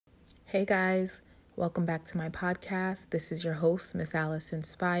Hey guys, welcome back to my podcast. This is your host, Miss Alice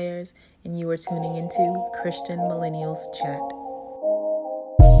Inspires, and you are tuning into Christian Millennials Chat.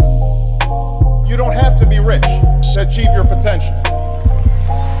 You don't have to be rich to achieve your potential.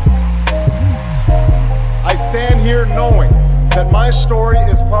 I stand here knowing that my story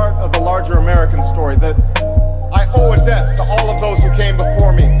is part of the larger American story, that I owe a debt to all of those who came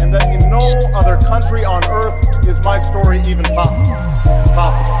before me, and that in no other country on earth is my story even possible.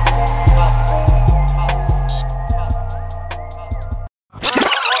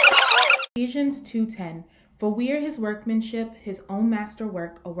 Ephesians 2:10, for we are his workmanship, his own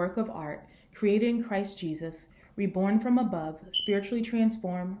masterwork, a work of art, created in Christ Jesus, reborn from above, spiritually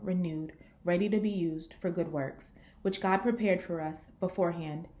transformed, renewed, ready to be used for good works, which God prepared for us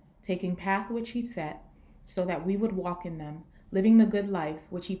beforehand, taking path which he set, so that we would walk in them, living the good life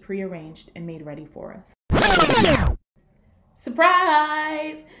which he prearranged and made ready for us.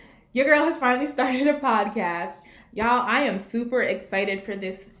 Surprise! Your girl has finally started a podcast. Y'all, I am super excited for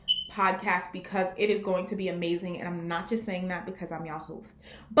this podcast because it is going to be amazing, and I'm not just saying that because I'm y'all host,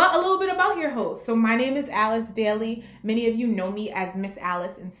 but a little bit about your host. So my name is Alice Daly. Many of you know me as Miss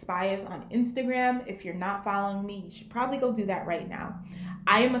Alice Inspires on Instagram. If you're not following me, you should probably go do that right now.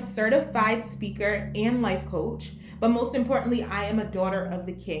 I am a certified speaker and life coach, but most importantly, I am a daughter of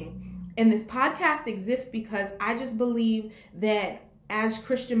the King. And this podcast exists because I just believe that as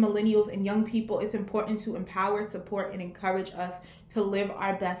Christian millennials and young people, it's important to empower, support, and encourage us to live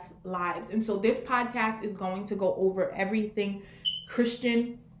our best lives. And so this podcast is going to go over everything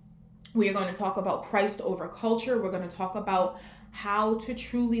Christian. We are going to talk about Christ over culture. We're going to talk about how to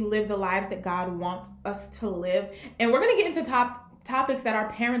truly live the lives that God wants us to live. And we're going to get into topics that our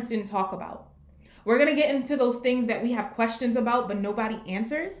parents didn't talk about. We're going to get into those things that we have questions about, but nobody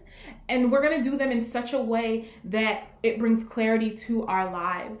answers. And we're going to do them in such a way that it brings clarity to our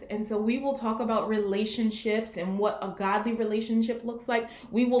lives. And so we will talk about relationships and what a godly relationship looks like.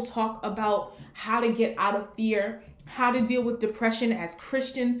 We will talk about how to get out of fear, how to deal with depression as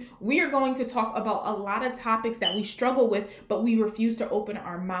Christians. We are going to talk about a lot of topics that we struggle with, but we refuse to open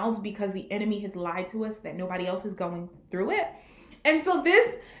our mouths because the enemy has lied to us that nobody else is going through it. And so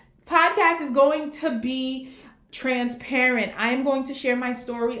this podcast is going to be transparent. I am going to share my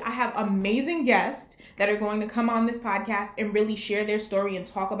story. I have amazing guests that are going to come on this podcast and really share their story and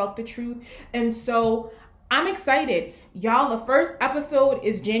talk about the truth. And so I'm excited. Y'all, the first episode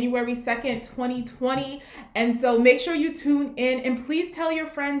is January 2nd, 2020. And so make sure you tune in and please tell your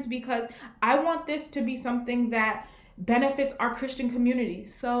friends because I want this to be something that benefits our Christian community.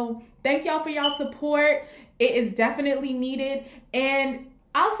 So thank y'all for y'all support. It is definitely needed. And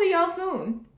I'll see y'all soon.